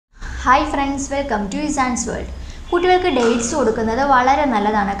Hi friends, welcome to Izan's world. കുട്ടികൾക്ക് dates കൊടുക്കുന്നത് വളരെ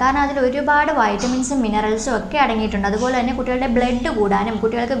നല്ലതാണ്. കാരണം അതിൽ ഒരുപാട് വൈറ്റമിൻസും മിനറൽസും ഒക്കെ അടങ്ങിയിട്ടുണ്ട്. അതുപോലെ തന്നെ കുട്ടികളുടെ ബ്ലഡ് കൂടാനും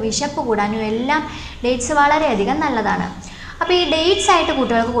കുട്ടികൾക്ക് വിശപ്പ് കൂടാനും എല്ലാം ഡേറ്റ്സ് വളരെയധികം നല്ലതാണ്. അപ്പോൾ ഈ ഡേറ്റ്സ് ആയിട്ട്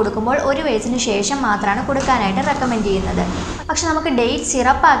കുട്ടികൾക്ക് കൊടുക്കുമ്പോൾ ഒരു വയസ്സിന് ശേഷം മാത്രമാണ് കൊടുക്കാനായിട്ട് റെക്കമെൻഡ് ചെയ്യുന്നത്. പക്ഷെ നമുക്ക് ഡേറ്റ്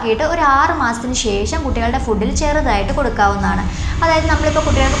സിറപ്പാക്കിയിട്ട് ഒരു 6 മാസത്തിന് ശേഷം കുട്ടികളുടെ ഫുഡിൽ ചെറുതായിട്ട് കൊടുക്കാവുന്നതാണ്. അതായത് നമ്മളിപ്പോൾ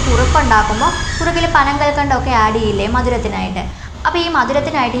കുട്ടികൾക്ക് കുറുക്കുണ്ടാക്കുമ്പോൾ കുറുക്കിൽ പനങ്കൽക്കണ്ടമൊക്കെ ആഡ് ചെയ്യില്ലേ മധുരത്തിനായിട്ട്. അപ്പോൾ ഈ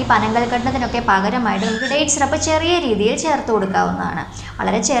മധുരത്തിനായിട്ട് ഈ പനങ്കൽക്കണ്ടത്തിനൊക്കെ പകരമായിട്ട് നമുക്ക് ഡേറ്റ് സിറപ്പ് ചെറിയ രീതിയിൽ ചേർത്ത് കൊടുക്കാവുന്നതാണ്.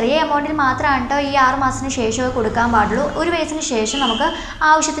 വളരെ ചെറിയ എമൗണ്ടിൽ മാത്രമാണ് കേട്ടോ ഈ 6 മാസത്തിന് ശേഷമേ കൊടുക്കാൻ പാടുള്ളൂ. ഒരു വയസ്സിന് ശേഷം നമുക്ക്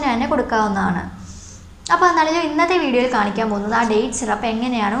ആവശ്യത്തിന് തന്നെ കൊടുക്കാവുന്നതാണ്. അപ്പോൾ എന്നാലും ഇന്നത്തെ വീഡിയോയിൽ കാണിക്കാൻ പോകുന്നത് ആ ഡേറ്റ് സിറപ്പ്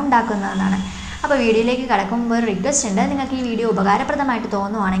എങ്ങനെയാണ് ഉണ്ടാക്കുന്നതെന്നാണ്. അപ്പോൾ വീഡിയോയിലേക്ക് കടക്കുമ്പോൾ ഒരു റിക്വസ്റ്റ് ഉണ്ട്. നിങ്ങൾക്ക് ഈ വീഡിയോ ഉപകാരപ്രദമായിട്ട്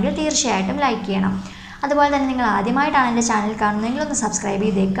തോന്നുവാണെങ്കിൽ തീർച്ചയായിട്ടും ലൈക്ക് ചെയ്യണം. അതുപോലെ തന്നെ നിങ്ങൾ ആദ്യമായിട്ടാണ് എൻ്റെ ചാനൽ കാണുന്നതെങ്കിൽ ഒന്ന് സബ്സ്ക്രൈബ്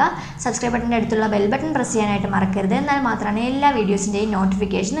ചെയ്തേക്കുക. സബ്സ്ക്രൈബ് ബട്ടൻ്റെ അടുത്തുള്ള ബെൽ ബട്ടൺ പ്രസ് ചെയ്യാനായിട്ട് മറക്കരുത്. എന്നാൽ മാത്രമേ എല്ലാ വീഡിയോസിൻ്റെയും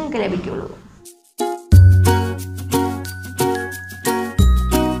നോട്ടിഫിക്കേഷൻ നിങ്ങൾക്ക് ലഭിക്കുകയുള്ളൂ.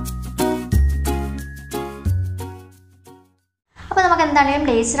 അപ്പോൾ നമുക്ക് എന്താണെങ്കിലും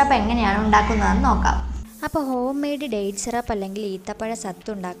ഡേറ്റ് സിറപ്പ് എങ്ങനെയാണ് ഉണ്ടാക്കുന്നതെന്ന് നോക്കാം. അപ്പോൾ ഹോം മെയ്ഡ് ഡേറ്റ് സിറപ്പ് അല്ലെങ്കിൽ ഈത്തപ്പഴ സത്ത്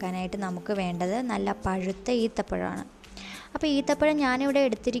ഉണ്ടാക്കാനായിട്ട് നമുക്ക് വേണ്ടത് നല്ല പഴുത്ത ഈത്തപ്പഴമാണ്. അപ്പോൾ ഈത്തപ്പഴം ഞാനിവിടെ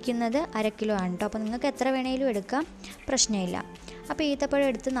എടുത്തിരിക്കുന്നത് 1/2 കിലോ ആണ് കേട്ടോ. അപ്പോൾ നിങ്ങൾക്ക് എത്ര വേണമെങ്കിലും എടുക്കാം, പ്രശ്നമില്ല. അപ്പോൾ ഈത്തപ്പഴം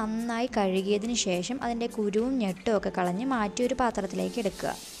എടുത്ത് നന്നായി കഴുകിയതിന് ശേഷം അതിൻ്റെ കുരുവും ഞെട്ടും ഒക്കെ കളഞ്ഞ് മാറ്റി ഒരു പാത്രത്തിലേക്ക്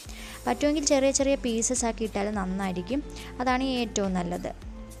എടുക്കുക. പറ്റുമെങ്കിൽ ചെറിയ ചെറിയ പീസസ് ആക്കി ഇട്ടാൽ നന്നായിരിക്കും. അതാണ് ഏറ്റവും നല്ലത്.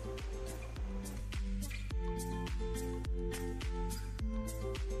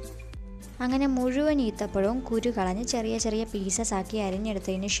 അങ്ങനെ മുഴുവൻ ഈത്തപ്പഴവും കുരു കളഞ്ഞ് ചെറിയ ചെറിയ പീസസ് ആക്കി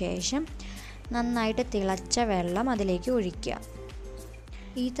അരിഞ്ഞെടുത്തതിന് ശേഷം നന്നായിട്ട് തിളച്ച വെള്ളം അതിലേക്ക് ഒഴിക്കുക.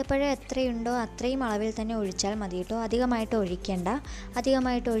 ഈത്തപ്പഴം എത്രയുണ്ടോ അത്രയും അളവിൽ തന്നെ ഒഴിച്ചാൽ മതി കേട്ടോ. അധികമായിട്ട് ഒഴിക്കേണ്ട.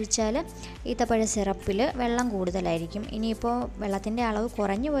 അധികമായിട്ട് ഒഴിച്ചാൽ ഈത്തപ്പഴ സിറപ്പിൽ വെള്ളം കൂടുതലായിരിക്കും. ഇനിയിപ്പോൾ വെള്ളത്തിൻ്റെ അളവ്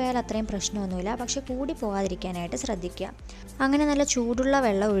കുറഞ്ഞു പോയാൽ അത്രയും പ്രശ്നമൊന്നുമില്ല, പക്ഷെ കൂടി പോകാതിരിക്കാനായിട്ട് ശ്രദ്ധിക്കുക. അങ്ങനെ നല്ല ചൂടുള്ള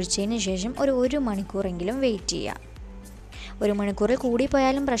വെള്ളം ഒഴിച്ചതിന് ശേഷം ഒരു 1 മണിക്കൂറെങ്കിലും വെയിറ്റ് ചെയ്യുക. 1 മണിക്കൂറിൽ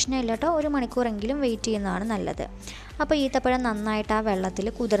കൂടിപ്പോയാലും പ്രശ്നമില്ല കേട്ടോ. 1 മണിക്കൂറെങ്കിലും വെയിറ്റ് ചെയ്യുന്നതാണ് നല്ലത്. അപ്പോൾ ഈത്തപ്പഴം നന്നായിട്ട് ആ വെള്ളത്തിൽ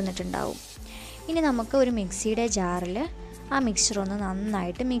കുതിർന്നിട്ടുണ്ടാവും. ഇനി നമുക്ക് ഒരു മിക്സിയുടെ ജാറിൽ ആ മിക്സ്ചർ ഒന്ന്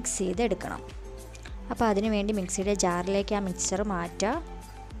നന്നായിട്ട് മിക്സ് ചെയ്തെടുക്കണം. അപ്പോൾ അതിനു വേണ്ടി മിക്സിയുടെ ജാറിലേക്ക് ആ മിക്സ്ചർ മാറ്റുക.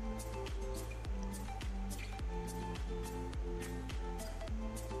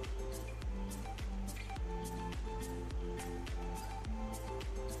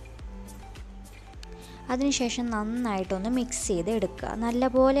 അതിനുശേഷം നന്നായിട്ടൊന്ന് മിക്സ് ചെയ്ത് എടുക്കുക.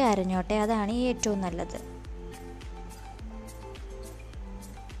 നല്ലപോലെ അരഞ്ഞോട്ടെ, അതാണ് ഏറ്റവും നല്ലത്.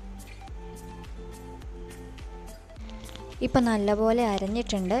 ഇപ്പം നല്ലപോലെ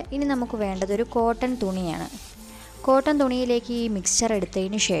അരഞ്ഞിട്ടുണ്ട്. ഇനി നമുക്ക് വേണ്ടത് ഒരു കോട്ടൺ തുണിയാണ്. കോട്ടൺ തുണിയിലേക്ക് ഈ മിക്സ്ചർ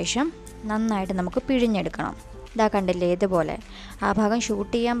എടുത്തതിന് ശേഷം നന്നായിട്ട് നമുക്ക് പിഴിഞ്ഞെടുക്കണം. ഇതാ കണ്ടില്ലേ, ഇതുപോലെ. ആ ഭാഗം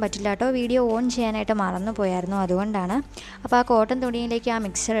ഷൂട്ട് ചെയ്യാൻ പറ്റില്ല കേട്ടോ, വീഡിയോ ഓൺ ചെയ്യാനായിട്ട് മറന്നു പോയായിരുന്നു, അതുകൊണ്ടാണ്. അപ്പോൾ ആ കോട്ടൺ തുണിയിലേക്ക് ആ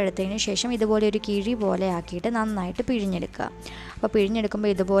മിക്സ്ചർ എടുത്തതിന് ശേഷം ഇതുപോലെ ഒരു കിഴി പോലെ ആക്കിയിട്ട് നന്നായിട്ട് പിഴിഞ്ഞെടുക്കുക. അപ്പോൾ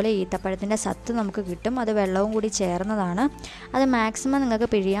പിഴിഞ്ഞെടുക്കുമ്പോൾ ഇതുപോലെ ഈത്തപ്പഴത്തിൻ്റെ സത്ത് നമുക്ക് കിട്ടും. അത് വെള്ളവും കൂടി ചേർന്നതാണ്. അത് മാക്സിമം നിങ്ങൾക്ക്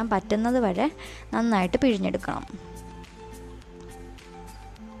പിഴിയാൻ പറ്റുന്നത് വരെ നന്നായിട്ട് പിഴിഞ്ഞെടുക്കണം.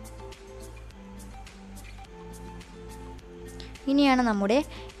 ഇനിയാണ് നമ്മുടെ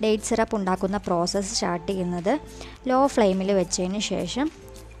ഡേറ്റ് സിറപ്പ് ഉണ്ടാക്കുന്ന പ്രോസസ്സ് സ്റ്റാർട്ട് ചെയ്യുന്നത്. ലോ ഫ്ലെയിമിൽ വെച്ചതിന് ശേഷം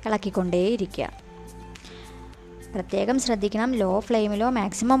ഇളക്കിക്കൊണ്ടേയിരിക്കുക. പ്രത്യേകം ശ്രദ്ധിക്കണം, ലോ ഫ്ലെയിമിലോ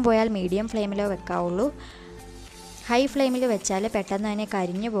മാക്സിമം പോയാൽ മീഡിയം ഫ്ലെയിമിലോ വെക്കാവുള്ളൂ. ഹൈ ഫ്ലെയിമിൽ വെച്ചാൽ പെട്ടെന്ന് തന്നെ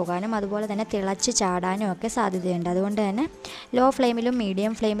കരിഞ്ഞു പോകാനും അതുപോലെ തന്നെ തിളച്ച് ചാടാനും ഒക്കെ സാധ്യതയുണ്ട്. അതുകൊണ്ട് തന്നെ ലോ ഫ്ലെയിമിലും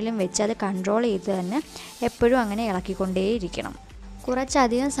മീഡിയം ഫ്ലെയിമിലും വെച്ച് അത് കൺട്രോൾ ചെയ്ത് തന്നെ എപ്പോഴും അങ്ങനെ ഇളക്കിക്കൊണ്ടേയിരിക്കണം.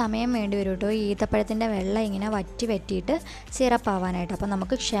 കുറച്ചധികം സമയം വേണ്ടി വരും കേട്ടോ ഈത്തപ്പഴത്തിൻ്റെ വെള്ളം ഇങ്ങനെ വറ്റിയിട്ട് സിറപ്പാവാനായിട്ട്. അപ്പോൾ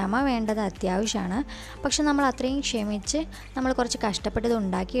നമുക്ക് ക്ഷമ വേണ്ടത് അത്യാവശ്യമാണ്. പക്ഷെ നമ്മൾ അത്രയും ക്ഷമിച്ച് നമ്മൾ കുറച്ച് കഷ്ടപ്പെട്ടത്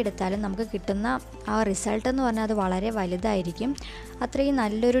ഉണ്ടാക്കിയെടുത്താലും നമുക്ക് കിട്ടുന്ന ആ റിസൾട്ട് എന്ന് പറഞ്ഞാൽ അത് വളരെ വലുതായിരിക്കും. അത്രയും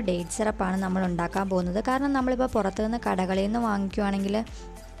നല്ലൊരു ഡേറ്റ് സിറപ്പാണ് നമ്മൾ ഉണ്ടാക്കാൻ പോകുന്നത്. കാരണം നമ്മളിപ്പോൾ പുറത്തുനിന്ന് കടകളിൽ നിന്ന് വാങ്ങിക്കുവാണെങ്കിൽ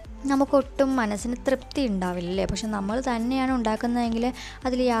നമുക്കൊട്ടും മനസ്സിന് തൃപ്തി ഉണ്ടാവില്ലേ. പക്ഷെ നമ്മൾ തന്നെയാണ് ഉണ്ടാക്കുന്നതെങ്കിൽ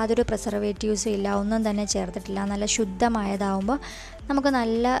അതിൽ യാതൊരു പ്രിസർവേറ്റീവ്സും ഇല്ല, ഒന്നും തന്നെ ചേർത്തിട്ടില്ല. നല്ല ശുദ്ധമായതാവുമ്പോൾ നമുക്ക്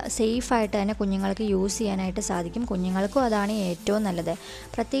നല്ല സേഫായിട്ട് തന്നെ കുഞ്ഞുങ്ങൾക്ക് യൂസ് ചെയ്യാനായിട്ട് സാധിക്കും. കുഞ്ഞുങ്ങൾക്കും അതാണ് ഏറ്റവും നല്ലത്.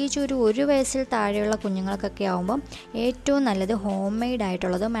 പ്രത്യേകിച്ച് ഒരു വയസ്സിൽ താഴെയുള്ള കുഞ്ഞുങ്ങൾക്കൊക്കെ ആകുമ്പം ഏറ്റവും നല്ലത് ഹോം മെയ്ഡ്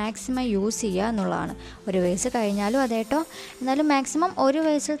ആയിട്ടുള്ളത് മാക്സിമം യൂസ് ചെയ്യുക എന്നുള്ളതാണ്. 1 വയസ്സ് കഴിഞ്ഞാലും അതേട്ടോ, എന്നാലും മാക്സിമം 1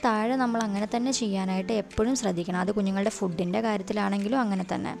 വയസ്സിൽ താഴെ നമ്മൾ അങ്ങനെ തന്നെ ചെയ്യാനായിട്ട് എപ്പോഴും ശ്രദ്ധിക്കണം. അത് കുഞ്ഞുങ്ങളുടെ ഫുഡിൻ്റെ കാര്യത്തിലാണെങ്കിലും അങ്ങനെ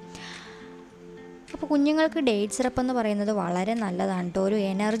തന്നെ. അപ്പോൾ കുഞ്ഞുങ്ങൾക്ക് ഡേറ്റ് സിറപ്പ് എന്ന് പറയുന്നത് വളരെ നല്ലതാണ് കേട്ടോ. ഒരു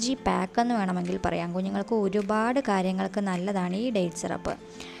എനർജി പാക്ക് എന്ന് വേണമെങ്കിൽ പറയാം. കുഞ്ഞുങ്ങൾക്ക് ഒരുപാട് കാര്യങ്ങൾക്ക് നല്ലതാണ് ഈ ഡേറ്റ് സിറപ്പ്.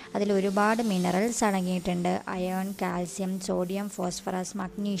 അതിൽ ഒരുപാട് മിനറൽസ് അടങ്ങിയിട്ടുണ്ട്. Iron, calcium, sodium, phosphorus,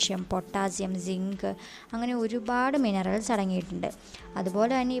 magnesium, potassium, zinc, അങ്ങനെ ഒരുപാട് മിനറൽസ് അടങ്ങിയിട്ടുണ്ട്.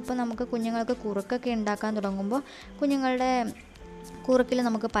 അതുപോലെ തന്നെ ഇപ്പോൾ നമുക്ക് കുഞ്ഞുങ്ങൾക്ക് കുറുക്കൊക്കെ ഉണ്ടാക്കാൻ തുടങ്ങുമ്പോൾ കുഞ്ഞുങ്ങളുടെ കുറുക്കിൽ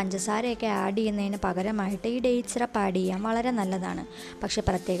നമുക്ക് പഞ്ചസാരയൊക്കെ ആഡ് ചെയ്യുന്നതിന് പകരമായിട്ട് ഈ ഡേറ്റ് സിറപ്പ് ആഡ് ചെയ്യാം, വളരെ നല്ലതാണ്. പക്ഷേ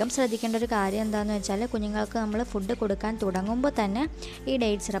പ്രത്യേകം ശ്രദ്ധിക്കേണ്ട ഒരു കാര്യം എന്താണെന്ന് വെച്ചാൽ കുഞ്ഞുങ്ങൾക്ക് നമ്മൾ ഫുഡ് കൊടുക്കാൻ തുടങ്ങുമ്പോൾ തന്നെ ഈ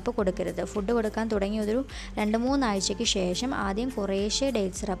ഡേറ്റ് സിറപ്പ് കൊടുക്കരുത്. ഫുഡ് കൊടുക്കാൻ തുടങ്ങി ഒരു 2-3 ആഴ്ചയ്ക്ക് ശേഷം ആദ്യം കുറേശ്ശെ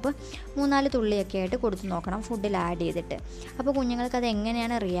ഡേറ്റ് സിറപ്പ് 3-4 തുള്ളിയൊക്കെ ആയിട്ട് കൊടുത്തു നോക്കണം ഫുഡിൽ ആഡ് ചെയ്തിട്ട്. അപ്പോൾ കുഞ്ഞുങ്ങൾക്ക് അത്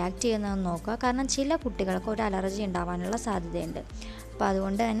എങ്ങനെയാണ് റിയാക്ട് ചെയ്യുന്നതെന്ന് നോക്കുക. കാരണം ചില കുട്ടികൾക്ക് ഒരു അലർജി ഉണ്ടാവാനുള്ള സാധ്യതയുണ്ട്. അപ്പോൾ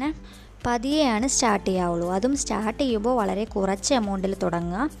അതുകൊണ്ട് തന്നെ പതിയെയാണ് സ്റ്റാർട്ട് ചെയ്യാവുള്ളൂ. അതും സ്റ്റാർട്ട് ചെയ്യുമ്പോൾ വളരെ കുറച്ച് എമൗണ്ടിൽ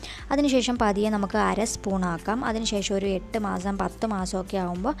തുടങ്ങുക. അതിനുശേഷം പതിയെ നമുക്ക് 1/2 സ്പൂൺ ആക്കാം. അതിനുശേഷം ഒരു 8 മാസം 10 മാസമൊക്കെ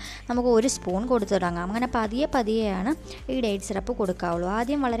ആകുമ്പോൾ നമുക്ക് 1 സ്പൂൺ കൊടുത്തു തുടങ്ങാം. അങ്ങനെ പതിയെയാണ് ഈ ഡേറ്റ് സിറപ്പ് കൊടുക്കാവുള്ളൂ.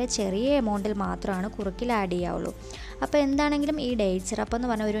 ആദ്യം വളരെ ചെറിയ എമൗണ്ടിൽ മാത്രമാണ് കുറുക്കിൽ ആഡ് ചെയ്യാവുള്ളൂ. അപ്പോൾ എന്താണെങ്കിലും ഈ ഡേറ്റ് സിറപ്പ് എന്ന്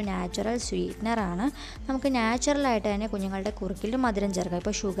പറഞ്ഞ ഒരു നാച്ചുറൽ സ്വീറ്റ്നറാണ്. നമുക്ക് നാച്ചുറലായിട്ട് തന്നെ കുഞ്ഞുങ്ങളുടെ കുറുക്കിൽ മധുരം ചേർക്കാം.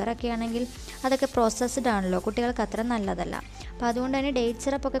 ഇപ്പോൾ ഷുഗറൊക്കെ ആണെങ്കിൽ അതൊക്കെ പ്രോസസ്ഡ് ആണല്ലോ, കുട്ടികൾക്ക് അത്ര നല്ലതല്ല. അപ്പോൾ അതുകൊണ്ട് തന്നെ ഡേറ്റ്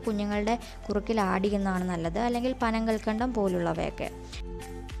സിറപ്പൊക്കെ കുഞ്ഞുങ്ങളുടെ കുറുക്കിൽ ആഡ് ചെയ്യുന്നതാണ് നല്ലത്, അല്ലെങ്കിൽ പനങ്കൽക്കണ്ടം പോലുള്ളവയൊക്കെ.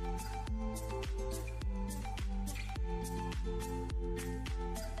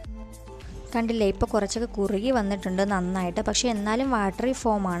 കണ്ടില്ലേ, ഇപ്പോൾ കുറച്ചൊക്കെ കുറുകി വന്നിട്ടുണ്ട് നന്നായിട്ട്. പക്ഷേ എന്നാലും വാട്ടറി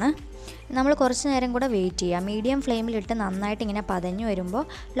ഫോമാണ്. നമ്മൾ കുറച്ച് നേരം കൂടെ വെയിറ്റ് ചെയ്യാം. മീഡിയം ഫ്ലെയിമിലിട്ട് നന്നായിട്ട് ഇങ്ങനെ പതഞ്ഞ് വരുമ്പോൾ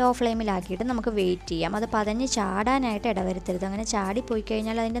ലോ ഫ്ലെയിമിലാക്കിയിട്ട് നമുക്ക് വെയിറ്റ് ചെയ്യാം. അത് പതഞ്ഞ് ചാടാനായിട്ട് ഇടവരുത്തരുത്. അങ്ങനെ ചാടിപ്പോയി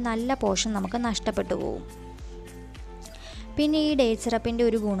കഴിഞ്ഞാൽ അതിൻ്റെ നല്ല പോർഷൻ നമുക്ക് നഷ്ടപ്പെട്ടു പോകും. പിന്നെ ഈ ഡേറ്റ് സിറപ്പിൻ്റെ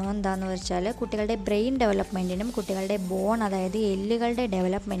ഒരു ഗുണം എന്താണെന്ന് വെച്ചാൽ കുട്ടികളുടെ ബ്രെയിൻ ഡെവലപ്മെൻറ്റിനും കുട്ടികളുടെ ബോൺ, അതായത് എല്ലുകളുടെ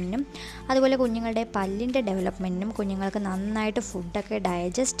ഡെവലപ്മെൻറ്റിനും അതുപോലെ കുഞ്ഞുങ്ങളുടെ പല്ലിൻ്റെ ഡെവലപ്മെൻറ്റിനും കുഞ്ഞുങ്ങൾക്ക് നന്നായിട്ട് ഫുഡൊക്കെ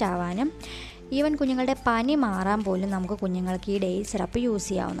ഡൈജസ്റ്റ് ആവാനും ഈവൻ കുഞ്ഞുങ്ങളുടെ പനി മാറാൻ പോലും നമുക്ക് കുഞ്ഞുങ്ങൾക്ക് ഈ ഡേറ്റ് സിറപ്പ് യൂസ്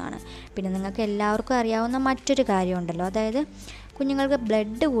ചെയ്യാവുന്നതാണ്. പിന്നെ നിങ്ങൾക്ക് എല്ലാവർക്കും അറിയാവുന്ന മറ്റൊരു കാര്യമുണ്ടല്ലോ, അതായത് കുഞ്ഞുങ്ങൾക്ക്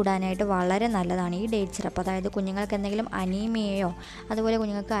ബ്ലഡ് കൂടാനായിട്ട് വളരെ നല്ലതാണ് ഈ ഡേറ്റ് സിറപ്പ്. അതായത് കുഞ്ഞുങ്ങൾക്ക് എന്തെങ്കിലും അനീമിയയോ അതുപോലെ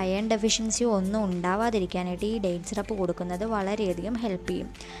കുഞ്ഞുങ്ങൾക്ക് അയൺ ഡെഫിഷ്യൻസിയോ ഒന്നും ഉണ്ടാവാതിരിക്കാനായിട്ട് ഈ ഡേറ്റ് സിറപ്പ് കൊടുക്കുന്നത് വളരെയധികം ഹെൽപ്പ് ചെയ്യും.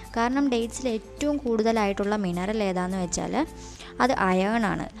 കാരണം ഡേറ്റ്സിൽ ഏറ്റവും കൂടുതലായിട്ടുള്ള മിനറൽ ഏതാണെന്ന് വെച്ചാൽ അത് അയൺ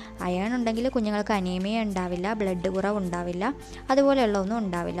ആണ്. അയൺ ഉണ്ടെങ്കിൽ കുഞ്ഞുങ്ങൾക്ക് അനീമിയ ഉണ്ടാവില്ല, ബ്ലഡ് കുറവ് ഉണ്ടാവില്ല, അതുപോലെയുള്ള ഒന്നും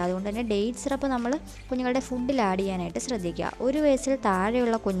ഉണ്ടാവില്ല. അതുകൊണ്ട് തന്നെ ഡേറ്റ് സിറപ്പ് നമ്മൾ കുഞ്ഞുങ്ങളുടെ ഫുഡിൽ ആഡ് ചെയ്യാനായിട്ട് ശ്രദ്ധിക്കുക. 1 വയസ്സിൽ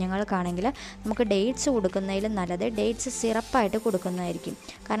താഴെയുള്ള കുഞ്ഞുങ്ങൾക്കാണെങ്കിൽ നമുക്ക് ഡേറ്റ്സ് കൊടുക്കുന്നതിലും നല്ലത് ഡേറ്റ്സ് സിറപ്പായിട്ട് കൊടുക്കുന്നതായിരിക്കും.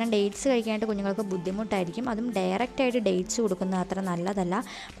 കാരണം ഡേറ്റ്സ് കഴിക്കാനായിട്ട് കുഞ്ഞുങ്ങൾക്ക് ബുദ്ധിമുട്ടായിരിക്കും. അതും ഡയറക്റ്റായിട്ട് ഡേറ്റ്സ് കൊടുക്കുന്നത് അത്ര നല്ലതല്ല.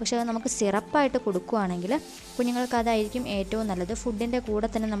 പക്ഷേ അത് നമുക്ക് സിറപ്പായിട്ട് കൊടുക്കുകയാണെങ്കിൽ കുഞ്ഞുങ്ങൾക്ക് അതായിരിക്കും ഏറ്റവും നല്ലത്. ഫുഡിൻ്റെ കൂടെ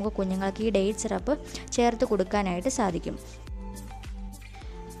തന്നെ നമുക്ക് കുഞ്ഞുങ്ങൾക്ക് ഈ ഡേറ്റ് സിറപ്പ് ചേർത്ത് കൊടുക്കാനായിട്ട് സാധിക്കും.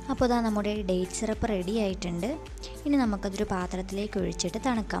 അപ്പോൾ ഇതാ നമ്മുടെ ഡേറ്റ് സിറപ്പ് റെഡി ആയിട്ടുണ്ട്. ഇനി നമുക്കതൊരു പാത്രത്തിലേക്ക് ഒഴിച്ചിട്ട്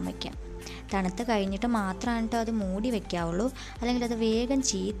തണുക്കാൻ വയ്ക്കാം. തണുത്ത് കഴിഞ്ഞിട്ട് മാത്രമാണ് കേട്ടോ അത് മൂടി വയ്ക്കാവുള്ളൂ, അല്ലെങ്കിൽ അത് വേഗം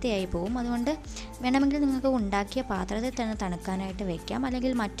ചീത്തയായി പോകും. അതുകൊണ്ട് വേണമെങ്കിൽ നിങ്ങൾക്ക് ഉണ്ടാക്കിയ പാത്രത്തിൽ തന്നെ തണുക്കാനായിട്ട് വയ്ക്കാം,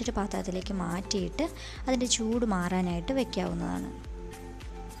 അല്ലെങ്കിൽ മറ്റൊരു പാത്രത്തിലേക്ക് മാറ്റിയിട്ട് അതിൻ്റെ ചൂട് മാറാനായിട്ട് വയ്ക്കാവുന്നതാണ്.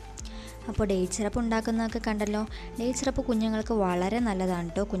 അപ്പോൾ ഡേറ്റ് സിറപ്പ് ഉണ്ടാക്കുന്നതൊക്കെ കണ്ടല്ലോ. ഡേറ്റ് സിറപ്പ് കുഞ്ഞുങ്ങൾക്ക് വളരെ നല്ലതാണ്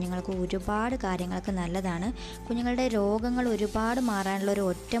കേട്ടോ. കുഞ്ഞുങ്ങൾക്ക് ഒരുപാട് കാര്യങ്ങൾക്ക് നല്ലതാണ്. കുഞ്ഞുങ്ങളുടെ രോഗങ്ങൾ ഒരുപാട് മാറാനുള്ള ഒരു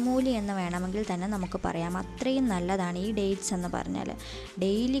ഒറ്റമൂലി എന്ന് വേണമെങ്കിൽ തന്നെ നമുക്ക് പറയാം. അത്രയും നല്ലതാണ് ഈ ഡേറ്റ്സ് എന്ന് പറഞ്ഞാൽ.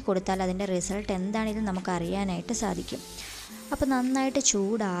 ഡെയിലി കൊടുത്താൽ അതിൻ്റെ റിസൾട്ട് എന്താണെങ്കിലും നമുക്ക് അറിയാനായിട്ട് സാധിക്കും. അപ്പോൾ നന്നായിട്ട്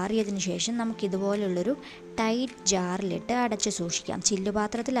ചൂടാറിയതിന് ശേഷം നമുക്കിതുപോലുള്ളൊരു ടൈറ്റ് ജാറിലിട്ട് അടച്ച് സൂക്ഷിക്കാം.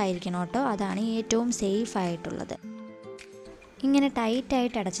 ചില്ലുപാത്രത്തിലായിരിക്കണം കേട്ടോ, അതാണ് ഏറ്റവും സേഫ് ആയിട്ടുള്ളത്. ഇങ്ങനെ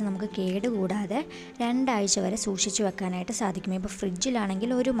ടൈറ്റായിട്ട് അടച്ച് നമുക്ക് കേടുകൂടാതെ 2 ആഴ്ച വരെ സൂക്ഷിച്ച് വെക്കാനായിട്ട് സാധിക്കും. ഇപ്പോൾ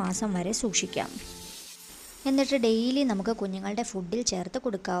ഫ്രിഡ്ജിലാണെങ്കിൽ 1 മാസം വരെ സൂക്ഷിക്കാം. എന്നിട്ട് ഡെയിലി നമുക്ക് കുഞ്ഞുങ്ങളുടെ ഫുഡിൽ ചേർത്ത്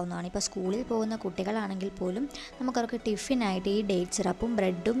കൊടുക്കാവുന്നതാണ്. ഇപ്പോൾ സ്കൂളിൽ പോകുന്ന കുട്ടികളാണെങ്കിൽ പോലും നമുക്കവർക്ക് ടിഫിനായിട്ട് ഈ ഡേറ്റ് സിറപ്പും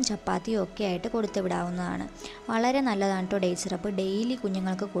ബ്രെഡും ചപ്പാത്തിയും ഒക്കെ ആയിട്ട് കൊടുത്തു വിടാവുന്നതാണ്. വളരെ നല്ലതാണ് കേട്ടോ ഡേറ്റ് സിറപ്പ്. ഡെയിലി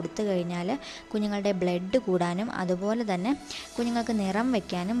കുഞ്ഞുങ്ങൾക്ക് കൊടുത്തു കഴിഞ്ഞാൽ കുഞ്ഞുങ്ങളുടെ ബ്ലഡ് കൂടാനും അതുപോലെ തന്നെ കുഞ്ഞുങ്ങൾക്ക് നിറം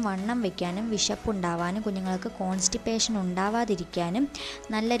വയ്ക്കാനും വണ്ണം വയ്ക്കാനും വിശപ്പുണ്ടാവാനും കുഞ്ഞുങ്ങൾക്ക് കോൺസ്റ്റിപ്പേഷൻ ഉണ്ടാവാതിരിക്കാനും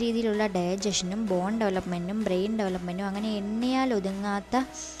നല്ല രീതിയിലുള്ള ഡൈജഷനും ബോൺ ഡെവലപ്മെൻറ്റും ബ്രെയിൻ ഡെവലപ്മെൻറ്റും അങ്ങനെ എണ്ണിയാൽ ഒതുങ്ങാത്ത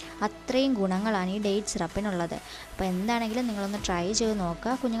അത്രയും ഗുണങ്ങളാണ് ഈ ഡേറ്റ് സിറപ്പിനുള്ളത്. അപ്പോൾ എന്താണെങ്കിലും നിങ്ങളൊന്ന് ട്രൈ ചെയ്ത്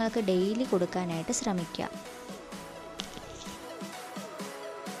നോക്കുക. കുഞ്ഞുങ്ങൾക്ക് ഡെയിലി കൊടുക്കാനായിട്ട് ശ്രമിക്കുക.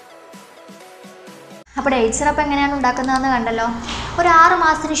 അപ്പോൾ ഡേറ്റ് സിറപ്പ് എങ്ങനെയാണ് ഉണ്ടാക്കുന്നതെന്ന് കണ്ടല്ലോ. ഒരു 6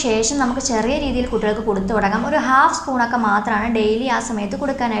 മാസത്തിന് ശേഷം നമുക്ക് ചെറിയ രീതിയിൽ കുട്ടികൾക്ക് കൊടുത്തു തുടങ്ങാം. ഒരു 1/2 സ്പൂണൊക്കെ മാത്രമാണ് ഡെയിലി ആ സമയത്ത്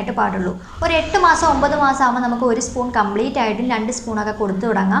കൊടുക്കാനായിട്ട് പാടുള്ളൂ. ഒരു 8 മാസം 9 മാസം ആകുമ്പോൾ നമുക്ക് 1 സ്പൂൺ കംപ്ലീറ്റ് ആയിട്ടും 2 സ്പൂണൊക്കെ കൊടുത്തു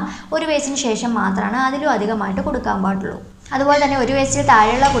തുടങ്ങാം. 1 വയസ്സിന് ശേഷം മാത്രമാണ് അതിലും അധികമായിട്ട് കൊടുക്കാൻ പാടുള്ളൂ. അതുപോലെ തന്നെ 1 വയസ്സിൽ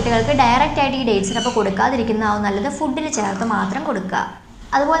താഴെയുള്ള കുട്ടികൾക്ക് ഡയറക്റ്റായിട്ട് ഈ ഡേറ്റ് സിറപ്പ് കൊടുക്കാതിരിക്കുന്നതാവും നല്ലത്. ഫുഡിൽ ചേർത്ത് മാത്രം കൊടുക്കുക.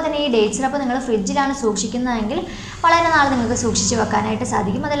 അതുപോലെ തന്നെ ഈ ഡേറ്റ് സിറപ്പ് നിങ്ങൾ ഫ്രിഡ്ജിലാണ് സൂക്ഷിക്കുന്നതെങ്കിൽ വളരെ നാൾ നിങ്ങൾക്ക് സൂക്ഷിച്ച് വെക്കാനായിട്ട്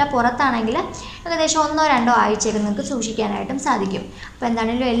സാധിക്കും. അതല്ല പുറത്താണെങ്കിൽ ഏകദേശം 1-2 ആഴ്ചയൊക്കെ നിങ്ങൾക്ക് സൂക്ഷിക്കാനായിട്ടും സാധിക്കും. അപ്പോൾ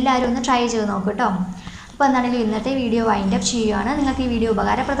എന്താണെങ്കിലും എല്ലാവരും ഒന്ന് ട്രൈ ചെയ്ത് നോക്കൂ കേട്ടോ. അപ്പോൾ എന്താണെങ്കിലും ഇന്നത്തെ വീഡിയോ വൈൻഡ് അപ്പ് ചെയ്യുകയാണ്. നിങ്ങൾക്ക് ഈ വീഡിയോ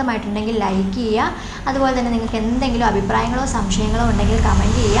ഉപകാരപ്രദമായിട്ടുണ്ടെങ്കിൽ ലൈക്ക് ചെയ്യുക. അതുപോലെ തന്നെ നിങ്ങൾക്ക് എന്തെങ്കിലും അഭിപ്രായങ്ങളോ സംശയങ്ങളോ ഉണ്ടെങ്കിൽ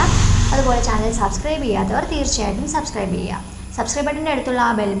കമൻറ്റ് ചെയ്യുക. അതുപോലെ ചാനൽ സബ്സ്ക്രൈബ് ചെയ്യാത്തവർ തീർച്ചയായിട്ടും സബ്സ്ക്രൈബ് ചെയ്യുക. സബ്സ്ക്രൈബ് ബട്ടൻ്റെ അടുത്തുള്ള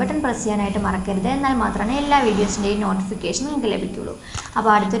ആ ബെൽ ബട്ടൺ പ്രസ് ചെയ്യാനായിട്ട് മറക്കരുത്. എന്നാൽ മാത്രമേ എല്ലാ വീഡിയോസിൻ്റെയും നോട്ടിഫിക്കേഷൻ നിങ്ങൾക്ക് ലഭിക്കുകയുള്ളൂ.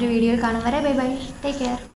 അപ്പോൾ അടുത്തൊരു വീഡിയോയിൽ കാണും വരെ ബൈ ബൈ, ടേക്ക് കെയർ.